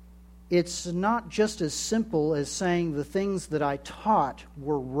 It's not just as simple as saying the things that I taught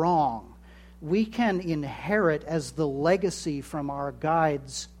were wrong. We can inherit as the legacy from our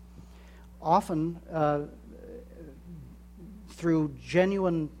guides, often through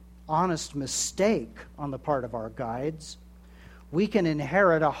genuine, honest mistake on the part of our guides. We can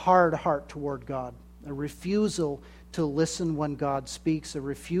inherit a hard heart toward God, a refusal to listen when God speaks, a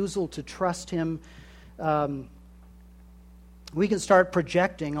refusal to trust Him we can start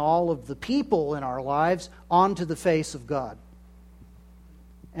projecting all of the people in our lives onto the face of God.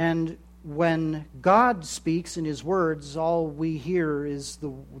 And when God speaks in His words, all we hear is the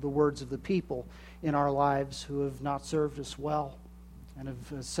words of the people in our lives who have not served us well and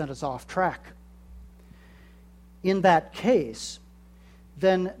have sent us off track. In that case,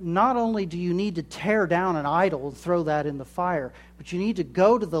 then not only do you need to tear down an idol and throw that in the fire, but you need to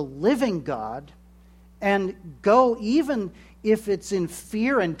go to the living God and go, even if it's in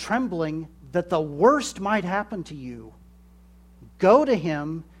fear and trembling that the worst might happen to you, go to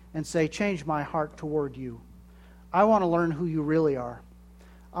Him and say, change my heart toward you. I want to learn who you really are.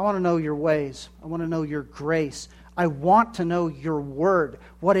 I want to know your ways. I want to know your grace. I want to know your word,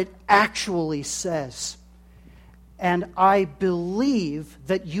 what it actually says. And I believe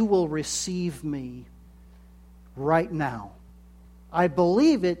that you will receive me right now. I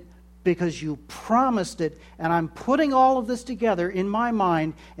believe it because you promised it, and I'm putting all of this together in my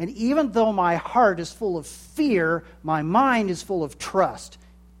mind, and even though my heart is full of fear, my mind is full of trust.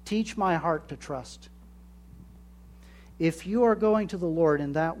 Teach my heart to trust. If you are going to the Lord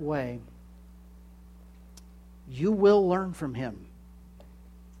in that way, you will learn from Him,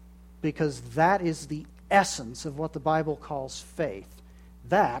 because that is the essence of what the Bible calls faith.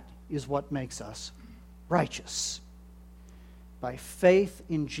 That is what makes us righteous. By faith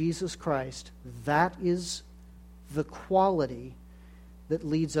in Jesus Christ, that is the quality that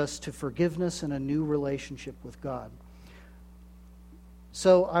leads us to forgiveness and a new relationship with God.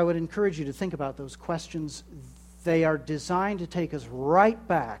 So I would encourage you to think about those questions. They are designed to take us right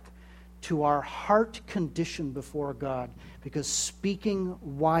back to our heart condition before God, because speaking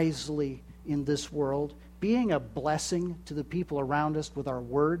wisely in this world, being a blessing to the people around us with our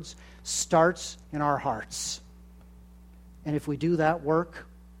words, starts in our hearts. And if we do that work,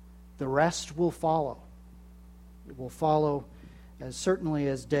 the rest will follow. It will follow as certainly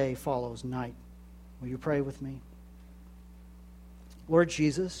as day follows night. Will you pray with me? Lord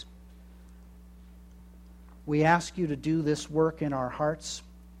Jesus, we ask you to do this work in our hearts.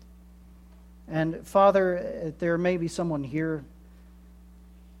 And Father, there may be someone here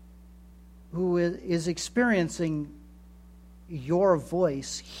who is experiencing your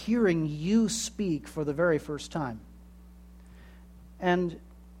voice, hearing you speak for the very first time. And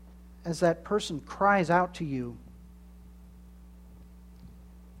as that person cries out to you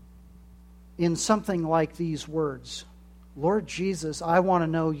in something like these words, Lord Jesus, I want to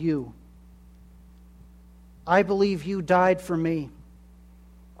know you. I believe you died for me.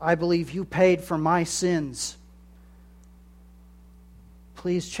 I believe you paid for my sins.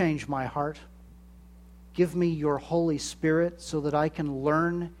 Please change my heart. Give me your Holy Spirit so that I can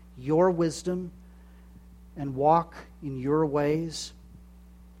learn your wisdom and walk in your ways.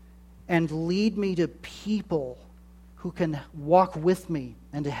 And lead me to people who can walk with me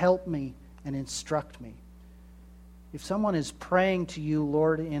and help me and instruct me. If someone is praying to you,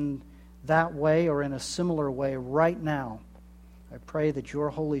 Lord, in that way or in a similar way right now, I pray that your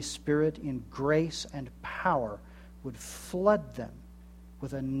Holy Spirit in grace and power would flood them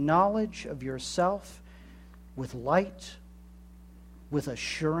with a knowledge of yourself, with light, with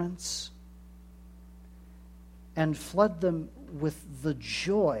assurance, and flood them with the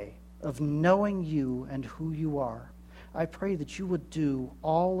joy of knowing you and who you are. I pray that you would do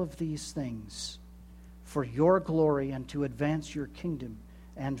all of these things for your glory and to advance your kingdom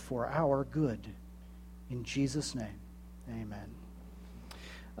and for our good. In Jesus' name, amen.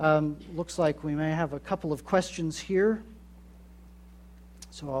 Looks like we may have a couple of questions here.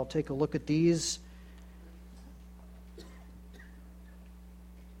 So I'll take a look at these.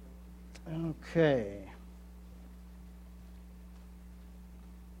 Okay.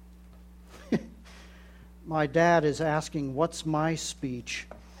 My dad is asking, what's my speech?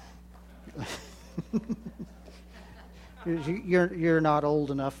 You're not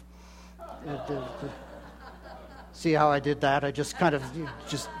old enough. See how I did that? I just kind of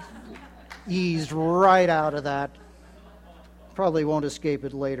just eased right out of that. Probably won't escape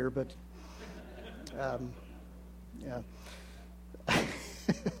it later, but yeah.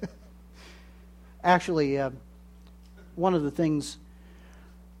 Actually, one of the things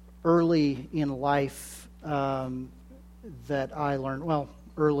early in life that I learned,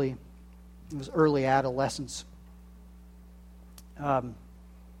 it was early adolescence.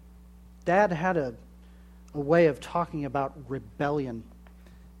 Dad had a way of talking about rebellion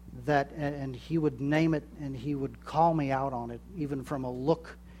and he would name it and he would call me out on it, even from a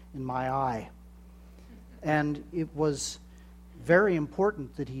look in my eye. And it was very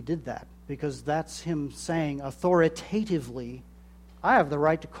important that he did that, because that's him saying authoritatively, I have the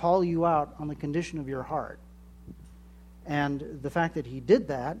right to call you out on the condition of your heart. And the fact that he did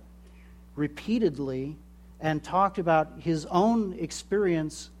that repeatedly and talked about his own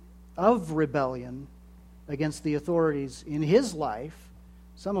experience of rebellion against the authorities in his life,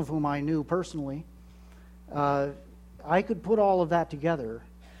 some of whom I knew personally, I could put all of that together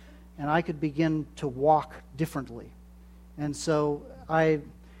and I could begin to walk differently. And so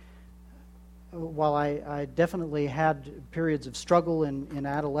while I definitely had periods of struggle in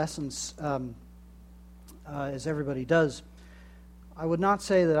adolescence, as everybody does, I would not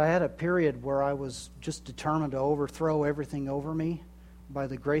say that I had a period where I was just determined to overthrow everything over me. By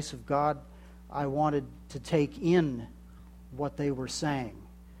the grace of God, I wanted to take in what they were saying.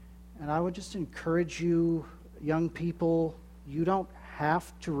 And I would just encourage you, young people, you don't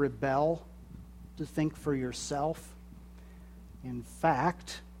have to rebel to think for yourself. In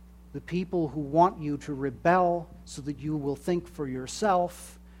fact, the people who want you to rebel so that you will think for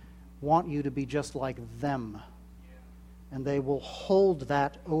yourself want you to be just like them. And they will hold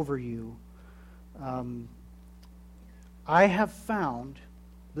that over you. I have found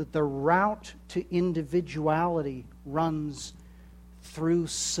that the route to individuality runs through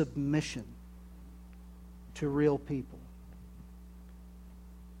submission to real people.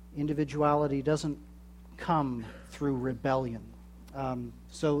 Individuality doesn't come through rebellion.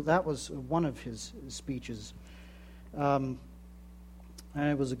 So that was one of his speeches. And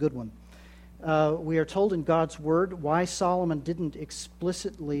it was a good one. We are told in God's Word why Solomon didn't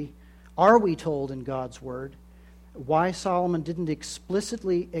explicitly, are we told in God's Word, why Solomon didn't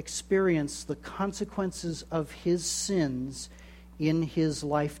explicitly experience the consequences of his sins in his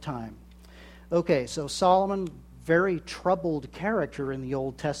lifetime. Okay, so Solomon, very troubled character in the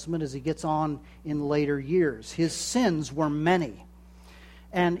Old Testament as he gets on in later years. His sins were many.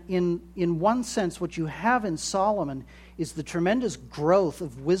 And in one sense, what you have in Solomon is the tremendous growth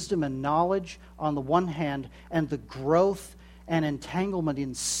of wisdom and knowledge on the one hand, and the growth and entanglement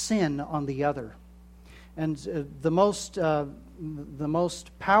in sin on the other. And the most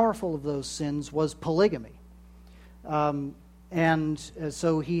powerful of those sins was polygamy.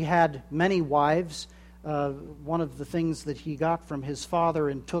 So he had many wives. One of the things that he got from his father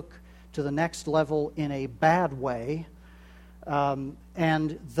and took to the next level in a bad way.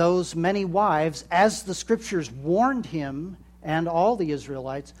 And those many wives, as the Scriptures warned him and all the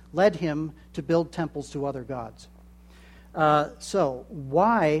Israelites, led him to build temples to other gods. So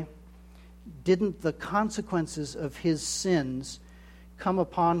why didn't the consequences of his sins come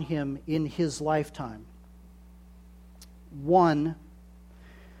upon him in his lifetime? One,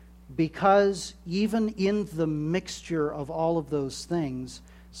 because even in the mixture of all of those things,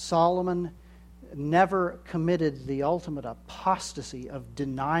 Solomon never committed the ultimate apostasy of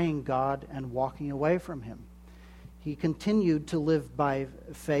denying God and walking away from him. He continued to live by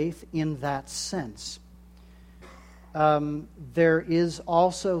faith in that sense. There is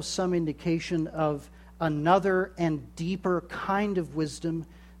also some indication of another and deeper kind of wisdom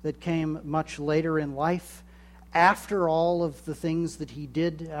that came much later in life, after all of the things that he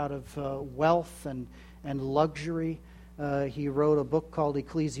did out of wealth and luxury. He wrote a book called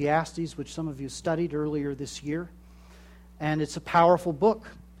Ecclesiastes, which some of you studied earlier this year. And it's a powerful book,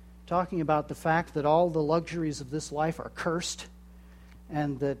 talking about the fact that all the luxuries of this life are cursed,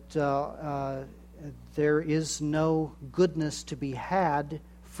 and that there is no goodness to be had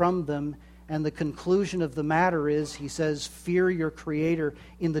from them. And the conclusion of the matter is, he says, fear your Creator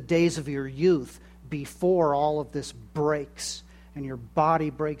in the days of your youth, before all of this breaks and your body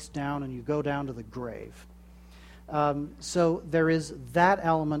breaks down and you go down to the grave. So there is that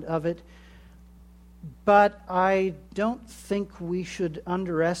element of it. But I don't think we should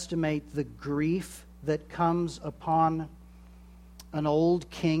underestimate the grief that comes upon an old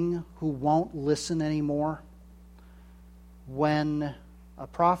king who won't listen anymore. When a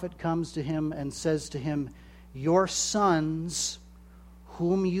prophet comes to him and says to him, your sons,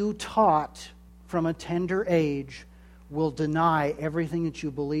 whom you taught from a tender age, will deny everything that you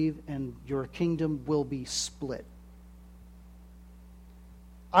believe, and your kingdom will be split.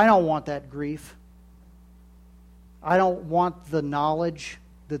 I don't want that grief. I don't want the knowledge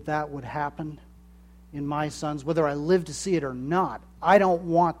that that would happen in my sons, whether I live to see it or not. I don't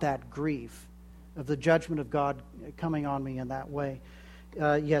want that grief of the judgment of God coming on me in that way.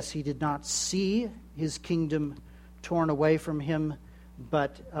 Yes, he did not see his kingdom torn away from him,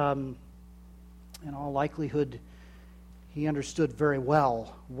 but in all likelihood, he understood very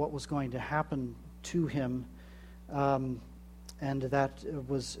well what was going to happen to him, and that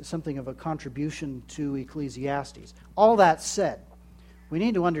was something of a contribution to Ecclesiastes. All that said, we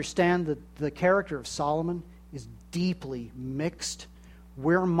need to understand that the character of Solomon is deeply mixed.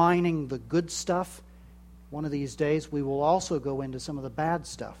 We're mining the good stuff. One of these days we will also go into some of the bad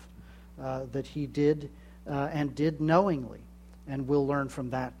stuff that he did and did knowingly, and we'll learn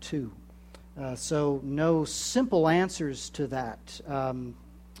from that too. So no simple answers to that,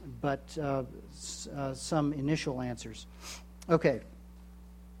 but some initial answers. Okay.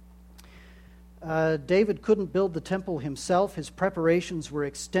 David couldn't build the temple himself. His preparations were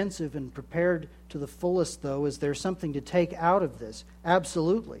extensive and prepared to the fullest, though. Is there something to take out of this?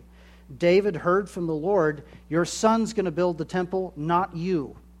 Absolutely. David heard from the Lord, your son's going to build the temple, not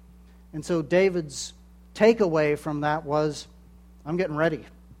you. And so David's takeaway from that was, I'm getting ready.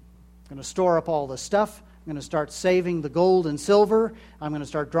 I'm going to store up all the stuff. I'm going to start saving the gold and silver. I'm going to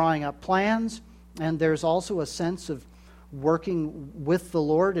start drawing up plans. And there's also a sense of working with the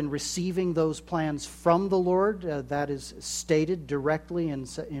Lord and receiving those plans from the Lord. That is stated directly in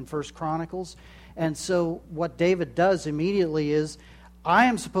 1 Chronicles. And so what David does immediately is, I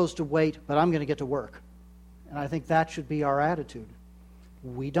am supposed to wait, but I'm going to get to work. And I think that should be our attitude.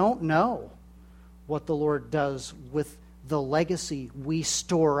 We don't know what the Lord does with the legacy we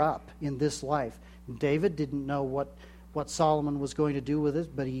store up in this life. David didn't know what Solomon was going to do with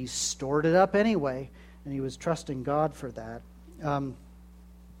it, but he stored it up anyway, and he was trusting God for that.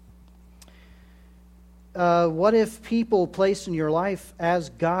 What if people placed in your life as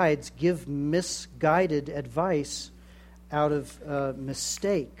guides give misguided advice out of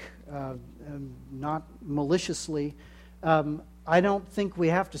mistake, not maliciously? I don't think we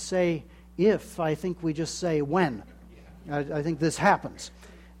have to say if. I think we just say when. I think this happens.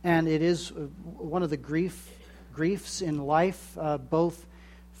 And it is one of the griefs in life, both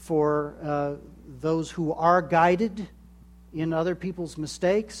for those who are guided in other people's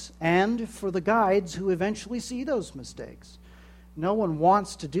mistakes and for the guides who eventually see those mistakes. No one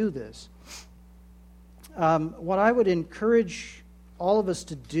wants to do this. What I would encourage all of us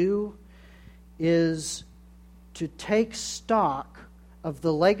to do is to take stock of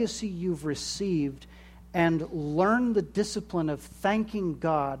the legacy you've received and learn the discipline of thanking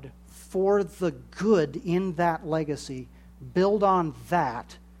God for the good in that legacy. Build on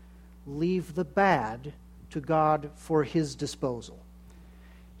that. Leave the bad to God for His disposal.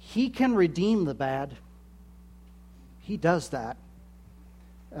 He can redeem the bad. He does that.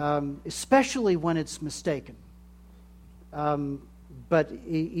 Especially when it's mistaken. But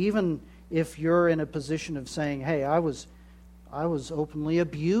even if you're in a position of saying, hey, I was openly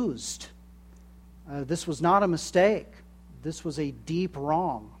abused. This was not a mistake. This was a deep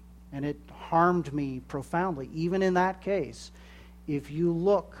wrong, and it harmed me profoundly. Even in that case, if you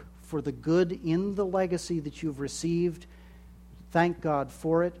look for the good in the legacy that you've received, thank God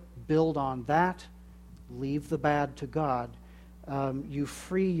for it, build on that, leave the bad to God, you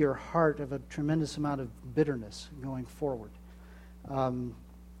free your heart of a tremendous amount of bitterness going forward.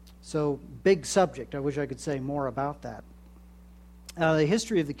 So, big subject. I wish I could say more about that. The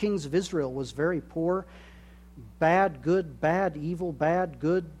history of the kings of Israel was very poor. Bad, good, bad, evil, bad,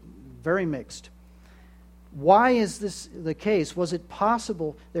 good, very mixed. Why is this the case? Was it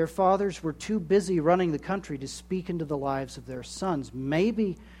possible their fathers were too busy running the country to speak into the lives of their sons?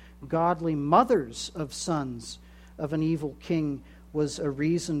 Maybe godly mothers of sons of an evil king was a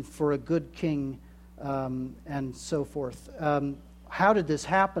reason for a good king, and so forth. How did this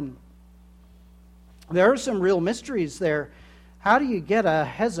happen? There are some real mysteries there. How do you get a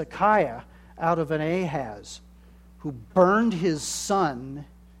Hezekiah out of an Ahaz who burned his son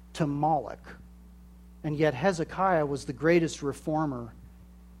to Moloch? And yet Hezekiah was the greatest reformer.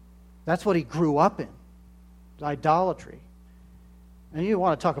 That's what he grew up in, idolatry. And you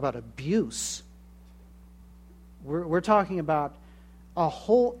want to talk about abuse. We're talking about a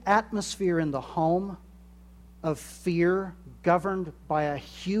whole atmosphere in the home of fear governed by a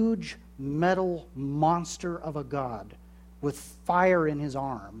huge metal monster of a god with fire in his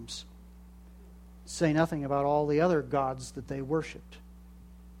arms. Say nothing about all the other gods that they worshipped.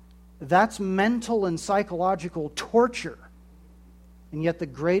 That's mental and psychological torture. And yet the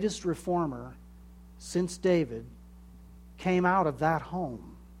greatest reformer since David came out of that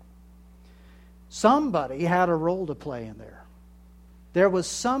home. Somebody had a role to play in there. There was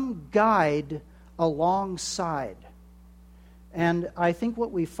some guide alongside. And I think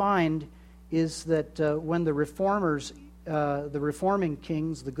what we find is that when the reformers, the reforming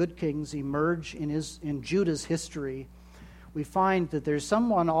kings, the good kings, emerge in Judah's history, we find that there's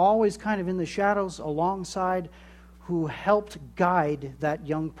someone always kind of in the shadows alongside who helped guide that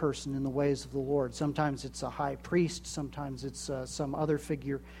young person in the ways of the Lord. Sometimes it's a high priest, sometimes it's some other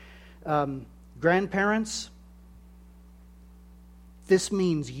figure. Grandparents, this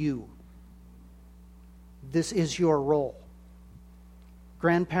means you. This is your role.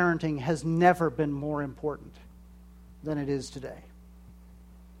 grandparenting has never been more important than it is today.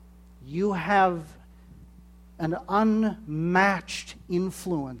 You have an unmatched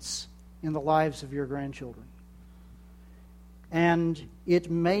influence in the lives of your grandchildren. And it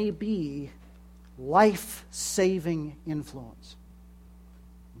may be life-saving influence.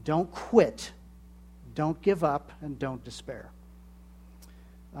 Don't quit, don't give up, and don't despair.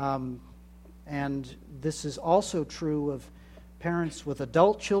 And this is also true of parents with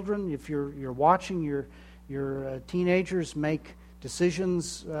adult children. If you're watching your teenagers make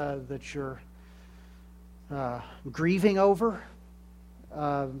decisions that you're grieving over,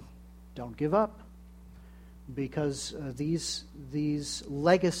 don't give up, because these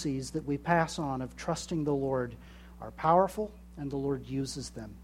legacies that we pass on of trusting the Lord are powerful, and the Lord uses them